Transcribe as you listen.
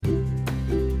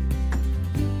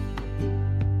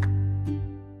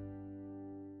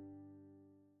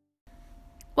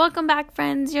Welcome back,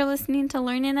 friends. You're listening to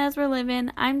Learning as We're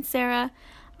Living. I'm Sarah.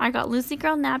 I got Lucy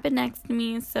Girl napping next to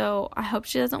me, so I hope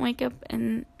she doesn't wake up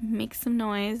and make some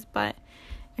noise, but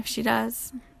if she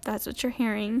does, that's what you're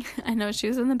hearing. I know she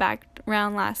was in the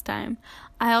background last time.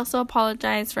 I also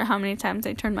apologize for how many times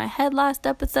I turned my head last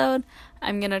episode.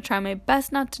 I'm going to try my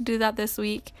best not to do that this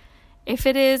week. If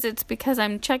it is, it's because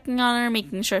I'm checking on her,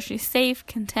 making sure she's safe,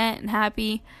 content, and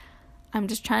happy. I'm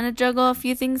just trying to juggle a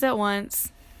few things at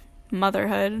once.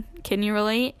 Motherhood. Can you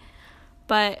relate?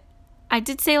 But I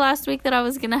did say last week that I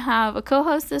was going to have a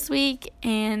co-host this week,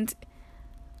 and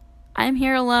I'm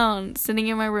here alone, sitting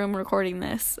in my room recording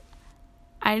this.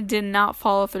 I did not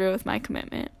follow through with my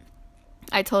commitment.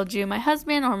 I told you my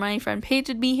husband or my friend Paige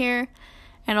would be here,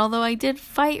 and although I did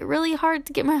fight really hard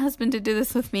to get my husband to do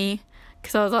this with me,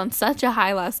 because I was on such a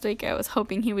high last week, I was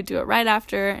hoping he would do it right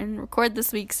after and record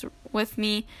this week's with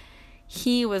me.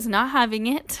 He was not having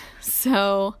it,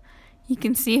 so you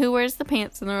can see who wears the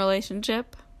pants in the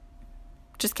relationship.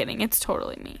 Just kidding, it's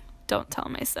totally me. Don't tell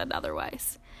him I said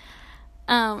otherwise.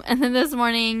 And then this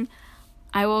morning,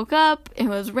 I woke up, it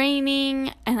was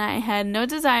raining, and I had no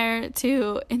desire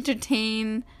to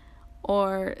entertain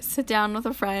or sit down with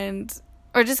a friend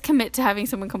or just commit to having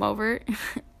someone come over.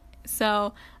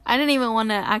 So I didn't even want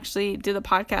to actually do the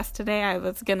podcast today. I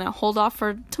was going to hold off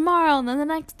for tomorrow and then the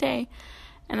next day.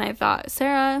 And I thought,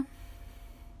 Sarah,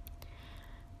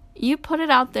 you put it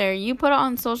out there. You put it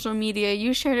on social media.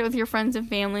 You shared it with your friends and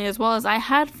family, as well as I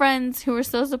had friends who were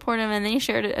so supportive and they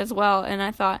shared it as well. And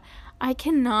I thought, I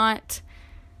cannot,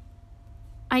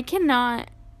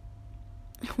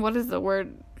 what is the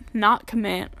word? Not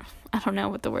commit. I don't know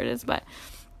what the word is, but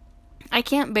I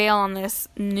can't bail on this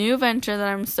new venture that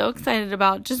I'm so excited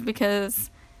about just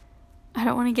because I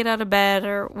don't want to get out of bed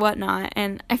or whatnot.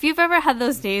 And if you've ever had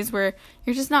those days where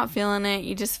you're just not feeling it,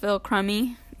 you just feel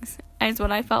crummy, is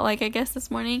what I felt like, I guess, this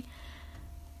morning.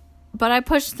 But I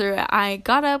pushed through it. I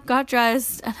got up, got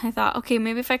dressed, and I thought, okay,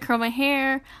 maybe if I curl my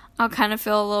hair, I'll kind of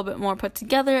feel a little bit more put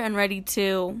together and ready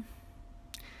to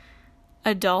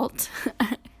adult.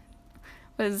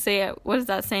 What is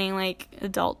that saying? Like,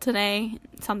 adult today?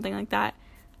 Something like that.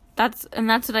 That's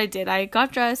what I did. I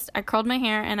got dressed, I curled my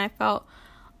hair, and I felt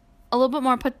a little bit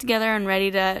more put together and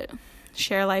ready to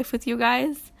share life with you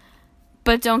guys.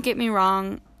 But don't get me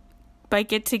wrong, by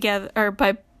get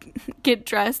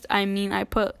dressed, I mean I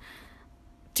put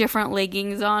different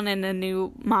leggings on and a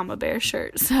new Mama Bear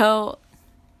shirt. So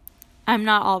I'm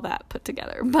not all that put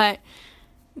together, but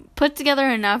put together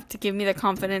enough to give me the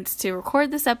confidence to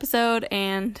record this episode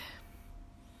and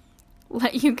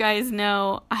let you guys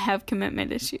know I have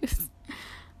commitment issues.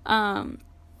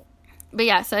 But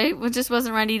yeah, so I just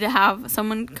wasn't ready to have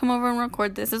someone come over and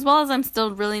record this, as well as I'm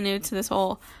still really new to this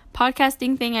whole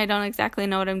podcasting thing. I don't exactly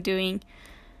know what I'm doing,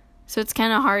 so it's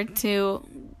kind of hard to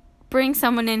bring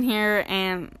someone in here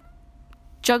and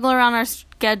juggle around our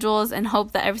schedules and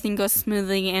hope that everything goes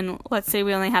smoothly. And let's say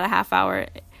we only had a half hour,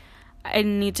 I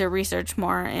need to research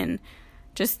more and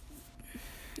just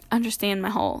understand my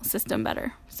whole system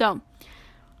better. So,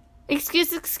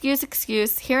 excuse.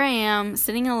 Here I am,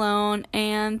 sitting alone,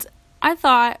 and I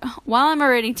thought, while I'm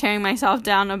already tearing myself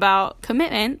down about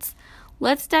commitments,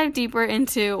 let's dive deeper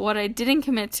into what I didn't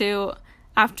commit to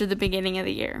after the beginning of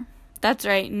the year. That's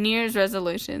right, New Year's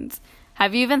resolutions.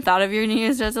 Have you even thought of your New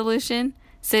Year's resolution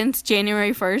since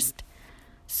January 1st?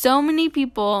 So many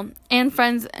people and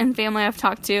friends and family I've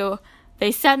talked to,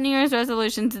 they set New Year's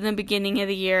resolutions in the beginning of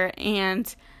the year,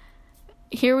 and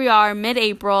here we are,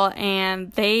 mid-April,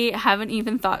 and they haven't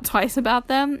even thought twice about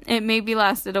them. It maybe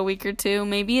lasted a week or two.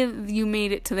 Maybe you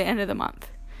made it to the end of the month.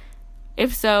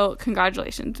 If so,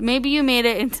 congratulations. Maybe you made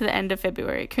it into the end of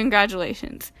February.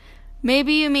 Congratulations.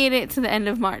 Maybe you made it to the end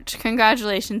of March.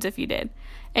 Congratulations if you did.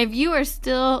 If you are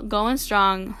still going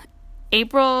strong,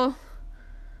 April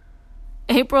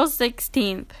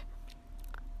 16th,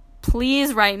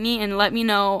 please write me and let me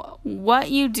know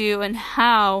what you do and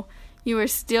how you are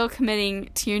still committing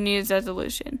to your New Year's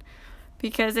resolution.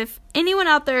 Because if anyone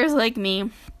out there is like me,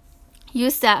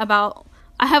 I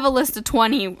have a list of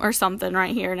 20 or something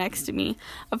right here next to me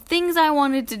of things I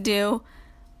wanted to do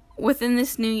within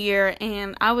this new year,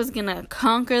 and I was going to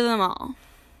conquer them all.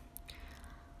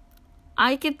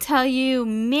 I could tell you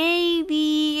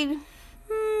maybe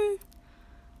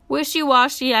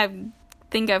wishy-washy, I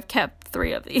think I've kept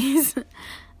 3 of these.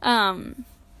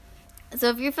 So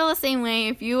if you feel the same way,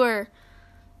 if you are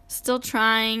still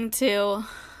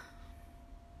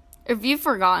if you've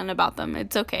forgotten about them,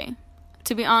 it's okay.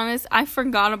 To be honest, I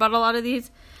forgot about a lot of these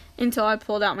until I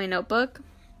pulled out my notebook.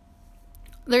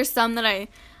 There's some that I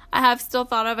have still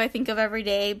thought of, I think of every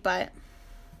day, but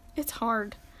it's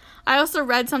hard. I also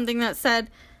read something that said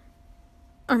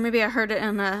or maybe I heard it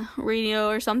on the radio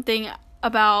or something,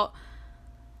 about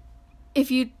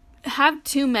if you have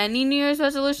too many New Year's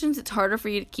resolutions, it's harder for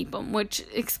you to keep them, which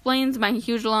explains my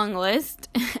huge long list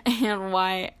and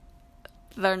why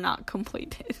they're not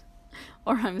completed,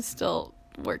 or I'm still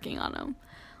working on them.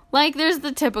 Like, there's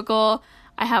the typical,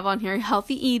 I have on here,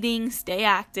 healthy eating, stay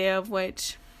active,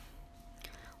 which,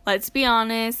 let's be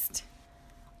honest,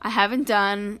 I haven't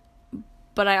done,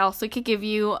 but I also could give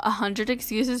you 100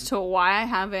 excuses to why I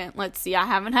haven't. Let's see, I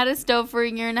haven't had a stove for a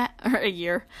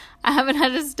year. I haven't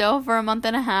had a stove for a month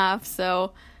and a half,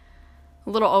 so a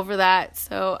little over that.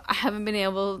 So I haven't been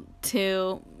able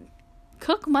to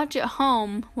cook much at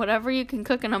home. Whatever you can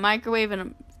cook in a microwave and a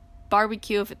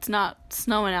barbecue if it's not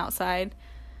snowing outside.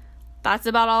 That's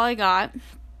about all I got.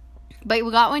 But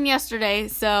we got one yesterday,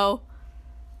 so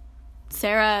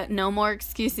Sarah, no more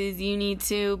excuses. You need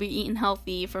to be eating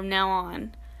healthy from now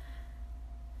on.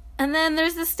 And then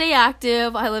there's the stay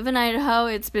active. I live in Idaho.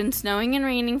 It's been snowing and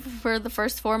raining for the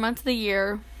first 4 months of the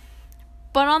year.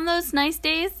 But on those nice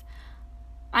days,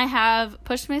 I have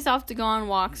pushed myself to go on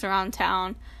walks around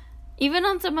town. Even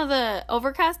on some of the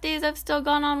overcast days, I've still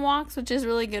gone on walks, which is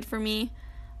really good for me.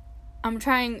 I'm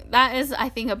trying, that is, I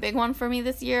think, a big one for me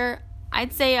this year.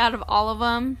 I'd say out of all of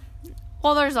them,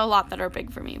 well, there's a lot that are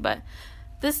big for me, but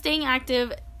the staying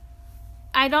active,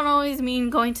 I don't always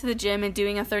mean going to the gym and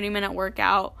doing a 30-minute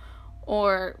workout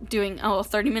or doing a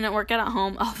 30-minute workout at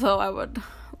home, although I would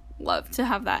love to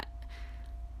have that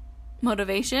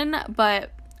motivation,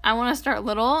 but I want to start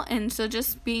little, and so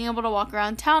just being able to walk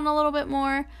around town a little bit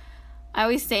more. I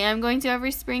always say I'm going to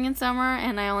every spring and summer,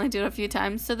 and I only do it a few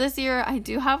times. So this year, I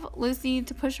do have Lucy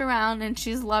to push around, and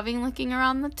she's loving looking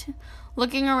around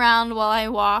looking around while I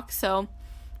walk. So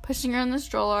pushing her in the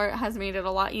stroller has made it a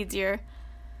lot easier.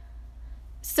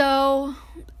 So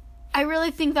I really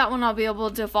think that one I'll be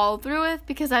able to follow through with,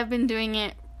 because I've been doing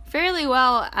it fairly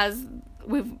well as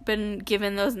we've been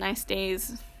given those nice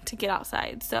days to get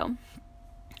outside. So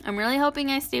I'm really hoping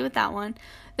I stay with that one.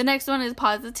 The next one is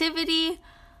positivity.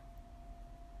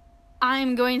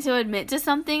 I'm going to admit to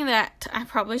something that I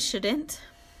probably shouldn't,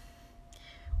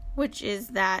 which is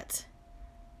that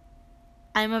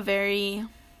I'm not a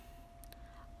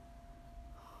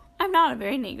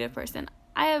very negative person.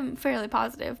 I am fairly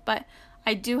positive, but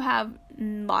I do have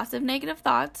lots of negative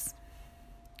thoughts,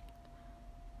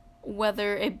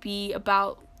 whether it be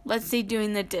about, let's say,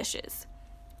 doing the dishes.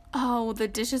 Oh, the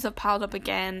dishes have piled up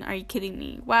again. Are you kidding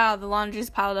me? Wow, the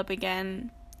laundry's piled up again.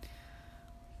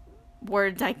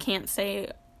 Words I can't say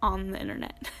on the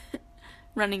internet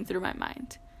running through my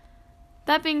mind.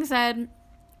 That being said,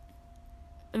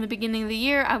 in the beginning of the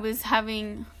year, at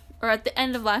the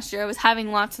end of last year, I was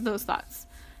having lots of those thoughts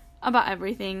about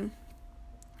everything.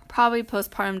 Probably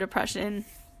postpartum depression.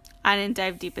 I didn't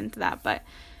dive deep into that, but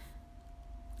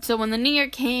so when the new year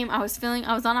came, I was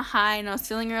on a high, and I was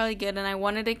feeling really good, and I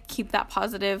wanted to keep that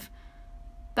positive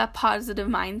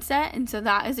mindset, and so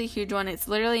that is a huge one. It's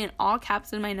literally in all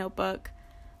caps in my notebook.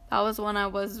 That was one I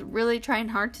was really trying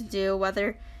hard to do,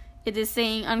 whether it is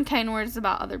saying unkind words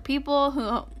about other people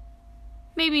who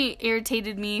maybe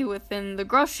irritated me within the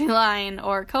grocery line,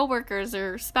 or coworkers,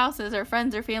 or spouses, or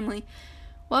friends, or family.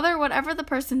 Whatever the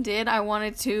person did, I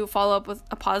wanted to follow up with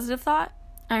a positive thought.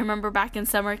 I remember back in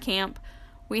summer camp,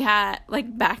 we had,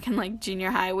 back in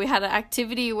junior high, we had an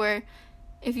activity where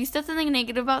if you said something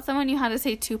negative about someone, you had to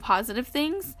say 2 positive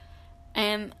things.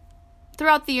 And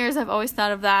throughout the years, I've always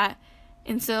thought of that.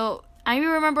 And so I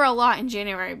remember a lot in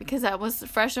January, because that was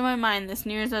fresh in my mind, this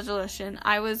New Year's resolution.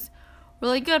 I was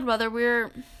really good, whether we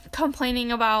were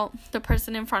complaining about the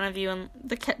person in front of you in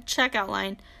the checkout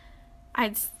line.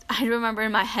 I'd remember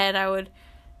in my head, I would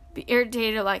be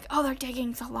irritated, oh, they're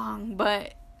taking so long.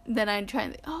 But then I'd try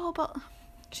and think, but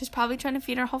she's probably trying to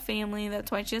feed her whole family.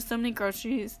 That's why she has so many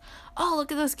groceries. Oh,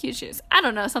 look at those cute shoes. I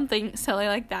don't know, something silly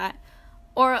like that.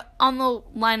 Or on the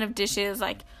line of dishes,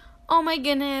 oh my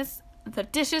goodness, the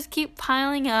dishes keep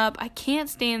piling up. I can't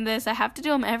stand this. I have to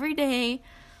do them every day.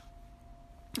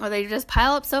 Or they just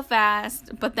pile up so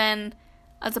fast. But then,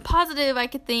 as a positive, I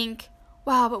could think,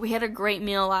 wow, but we had a great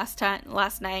meal last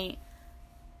night.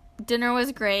 Dinner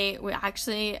was great. We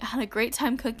actually had a great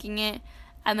time cooking it.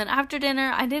 And then after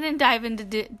dinner, I didn't dive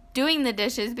into doing the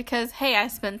dishes because, hey, I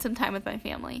spent some time with my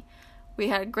family. We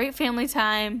had a great family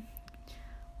time,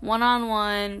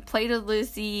 one-on-one, played with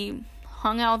Lucy,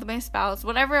 hung out with my spouse,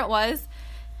 whatever it was.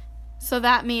 So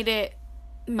that made it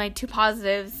my 2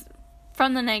 positives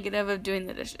from the negative of doing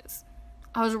the dishes.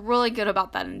 I was really good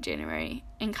about that in January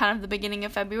and kind of the beginning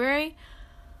of February.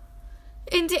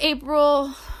 Into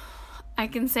April, I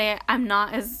can say I'm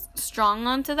not as strong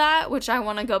onto that, which I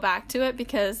want to go back to it,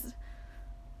 because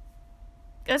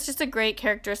that's just a great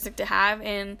characteristic to have.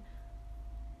 And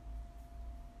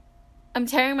I'm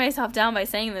tearing myself down by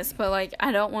saying this, but, like,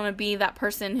 I don't want to be that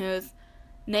person who's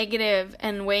negative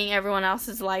and weighing everyone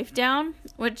else's life down,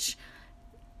 which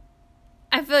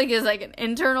I feel like is, like, an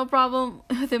internal problem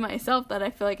within myself, that I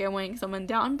feel like I'm weighing someone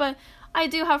down. But I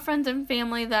do have friends and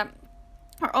family that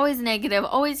are always negative,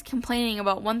 always complaining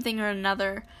about one thing or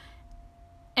another,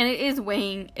 and it is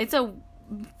weighing. It's a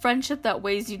friendship that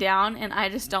weighs you down, and I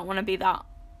just don't want to be that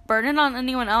burden on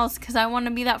anyone else, because I want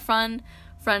to be that fun,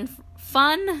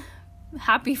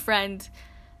 happy friend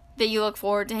that you look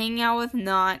forward to hanging out with,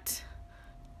 not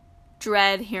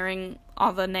dread hearing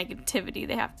all the negativity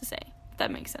they have to say, if that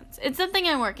makes sense. It's something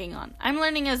I'm working on. I'm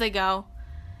learning as I go.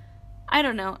 I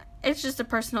don't know. It's just a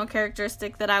personal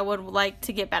characteristic that I would like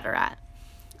to get better at.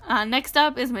 Next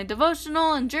up is my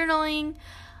devotional and journaling.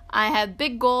 I have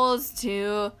big goals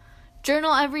to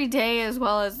journal every day, as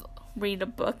well as read a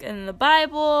book in the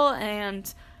Bible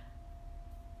and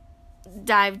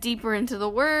dive deeper into the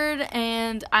Word.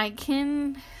 And I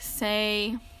can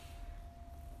say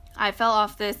I fell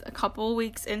off this a couple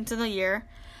weeks into the year,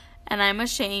 and I'm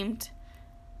ashamed.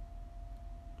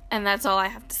 And that's all I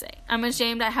have to say. I'm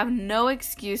ashamed. I have no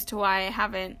excuse to why I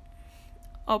haven't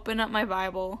opened up my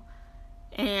Bible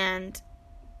and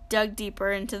dug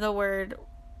deeper into the Word.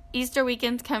 Easter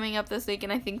weekend's coming up this week,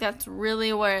 and I think that's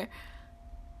really where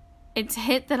it's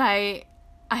hit that I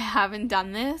haven't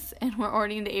done this, and we're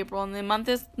already into April, and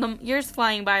the year's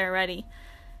flying by already.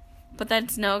 But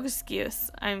that's no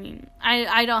excuse. I mean,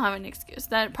 I don't have an excuse.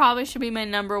 That probably should be my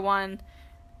number one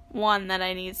that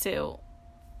I need to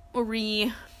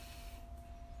rekindle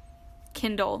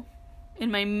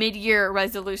in my mid-year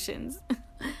resolutions.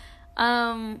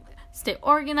 Stay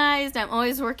organized. I'm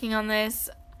always working on this.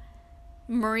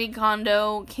 Marie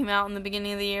Kondo came out in the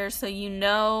beginning of the year, so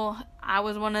I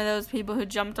was one of those people who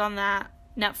jumped on that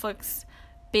Netflix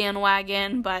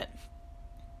bandwagon, but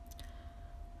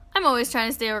I'm always trying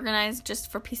to stay organized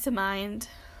just for peace of mind.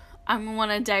 I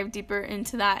want to dive deeper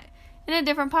into that in a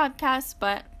different podcast,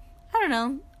 but I don't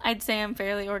know. I'd say I'm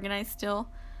fairly organized still.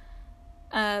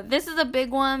 This is a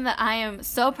big one that I am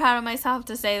so proud of myself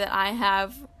to say that I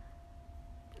have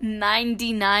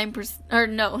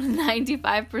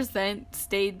 95%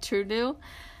 stayed true to.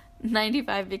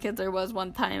 95 because there was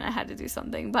one time I had to do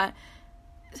something, but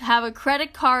have a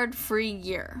credit card free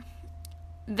year.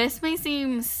 This may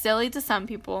seem silly to some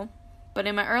people, but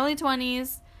in my early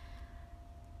 20s,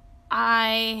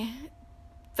 I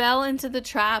fell into the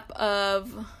trap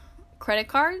of credit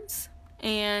cards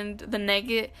and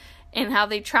and how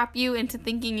they trap you into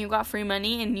thinking you got free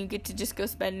money and you get to just go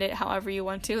spend it however you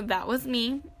want to. That was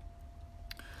me.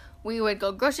 We would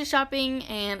go grocery shopping,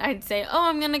 and I'd say,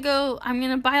 I'm going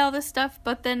to buy all this stuff,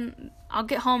 but then I'll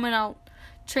get home and I'll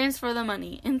transfer the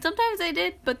money. And sometimes I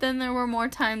did, but then there were more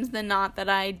times than not that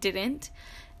I didn't,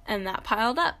 and that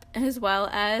piled up, as well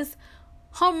as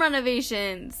home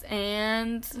renovations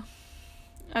and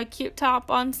a cute top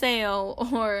on sale,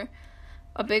 or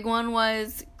a big one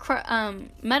was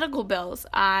medical bills.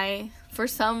 I, for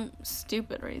some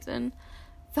stupid reason,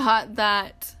 thought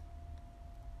that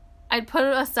I'd put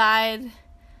it aside.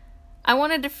 I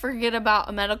wanted to forget about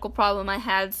a medical problem I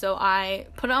had, so I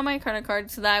put it on my credit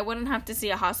card so that I wouldn't have to see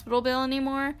a hospital bill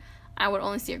anymore. I would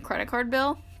only see a credit card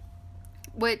bill,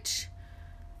 which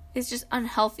is just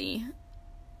unhealthy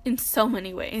in so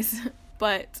many ways.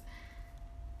 But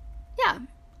yeah,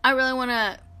 I really want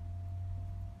to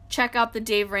check out the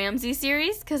Dave Ramsey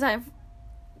series, because I've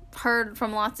heard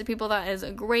from lots of people that is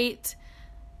a great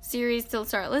series to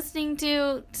start listening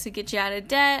to get you out of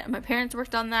debt. My parents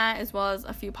worked on that, as well as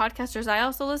a few podcasters I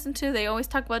also listen to. They always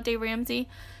talk about Dave Ramsey.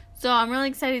 So I'm really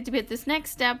excited to be at this next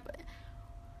step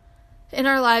in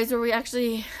our lives where we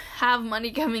actually have money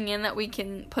coming in that we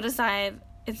can put aside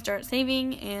and start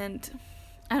saving. And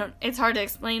it's hard to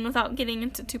explain without getting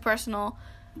into too personal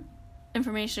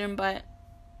information, but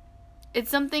it's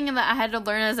something that I had to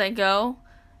learn as I go.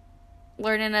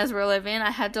 Learning as we're living. I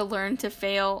had to learn to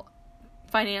fail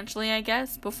financially, I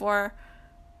guess, before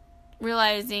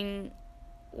realizing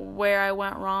where I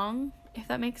went wrong, if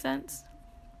that makes sense.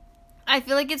 I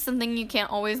feel like it's something you can't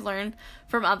always learn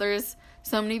from others.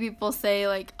 So many people say,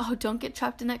 like, don't get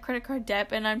trapped in that credit card debt,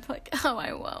 and I'm like,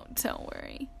 I won't, don't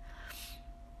worry.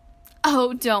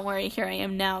 Don't worry, here I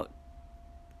am now.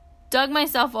 Dug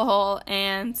myself a hole,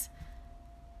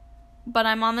 but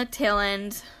I'm on the tail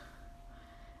end,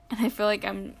 and I feel like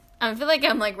I'm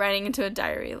like writing into a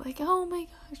diary, like, oh my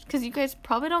gosh, because you guys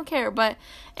probably don't care,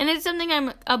 and it's something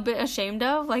I'm a bit ashamed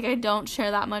of. Like, I don't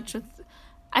share that much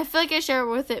I feel like I share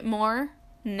with it more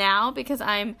now, because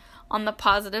I'm on the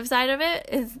positive side of it,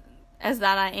 as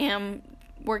that I am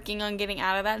working on getting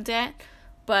out of that debt,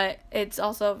 but it's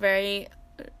also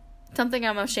something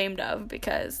I'm ashamed of,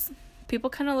 because people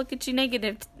kind of look at you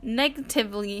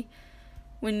negatively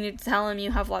when you tell them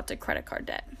you have lots of credit card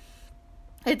debt.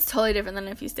 It's totally different than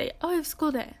if you say, oh, I have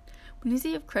school debt. When you say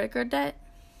you have credit card debt,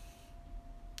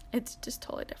 it's just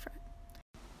totally different.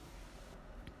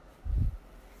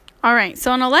 Alright,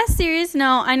 so on a less serious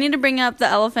note, I need to bring up the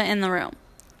elephant in the room.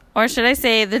 Or should I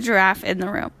say the giraffe in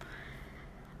the room.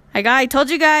 I told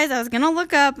you guys I was going to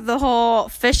look up the whole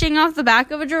fishing off the back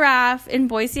of a giraffe in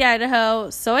Boise, Idaho.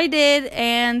 So I did,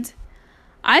 and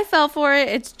I fell for it.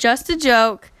 It's just a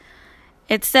joke.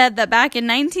 It said that back in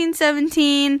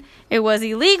 1917, it was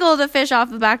illegal to fish off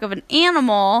the back of an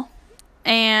animal.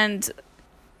 And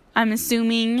I'm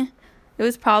assuming it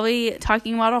was probably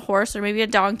talking about a horse or maybe a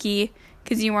donkey,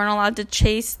 because you weren't allowed to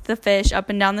chase the fish up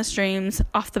and down the streams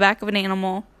off the back of an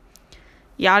animal.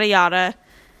 Yada, yada.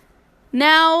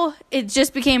 Now, it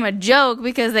just became a joke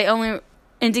because they only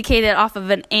indicated off of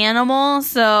an animal.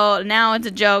 So now it's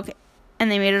a joke,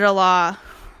 and they made it a law,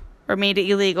 or made it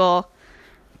illegal,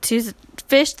 to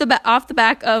fish off the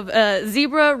back of a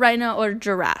zebra, rhino, or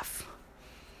giraffe.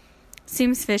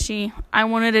 Seems fishy. I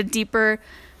wanted a deeper,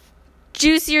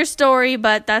 juicier story,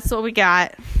 but that's what we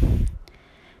got.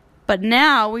 But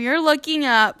now we are looking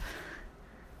up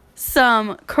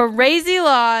some crazy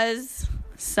laws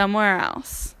somewhere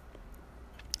else.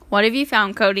 What have you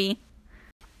found, Cody?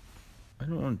 I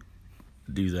don't want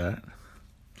to do that.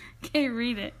 Okay,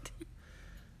 read it.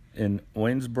 In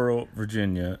Waynesboro,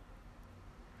 Virginia,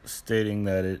 stating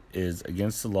that it is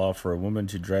against the law for a woman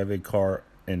to drive a car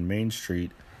in Main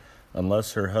Street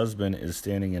unless her husband is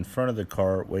standing in front of the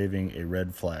car waving a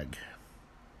red flag.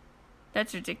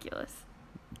 That's ridiculous.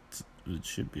 It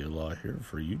should be a law here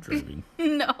for you driving.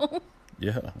 No.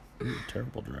 Yeah, you're a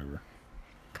terrible driver.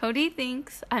 Cody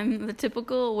thinks I'm the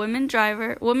typical woman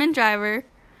driver,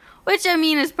 which I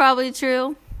mean is probably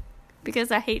true,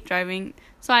 because I hate driving,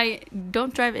 so I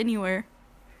don't drive anywhere.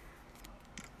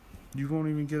 You won't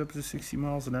even get up to 60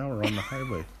 miles an hour on the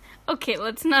highway. Okay,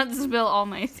 let's not spill all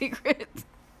my secrets.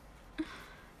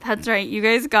 That's right, you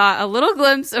guys got a little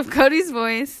glimpse of Cody's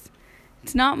voice.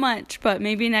 It's not much, but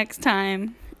maybe next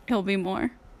time it'll be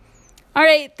more.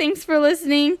 Alright, thanks for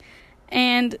listening,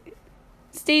 and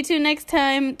stay tuned next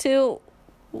time to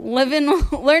learning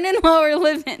while we're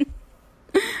living.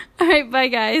 Alright, bye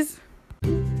guys.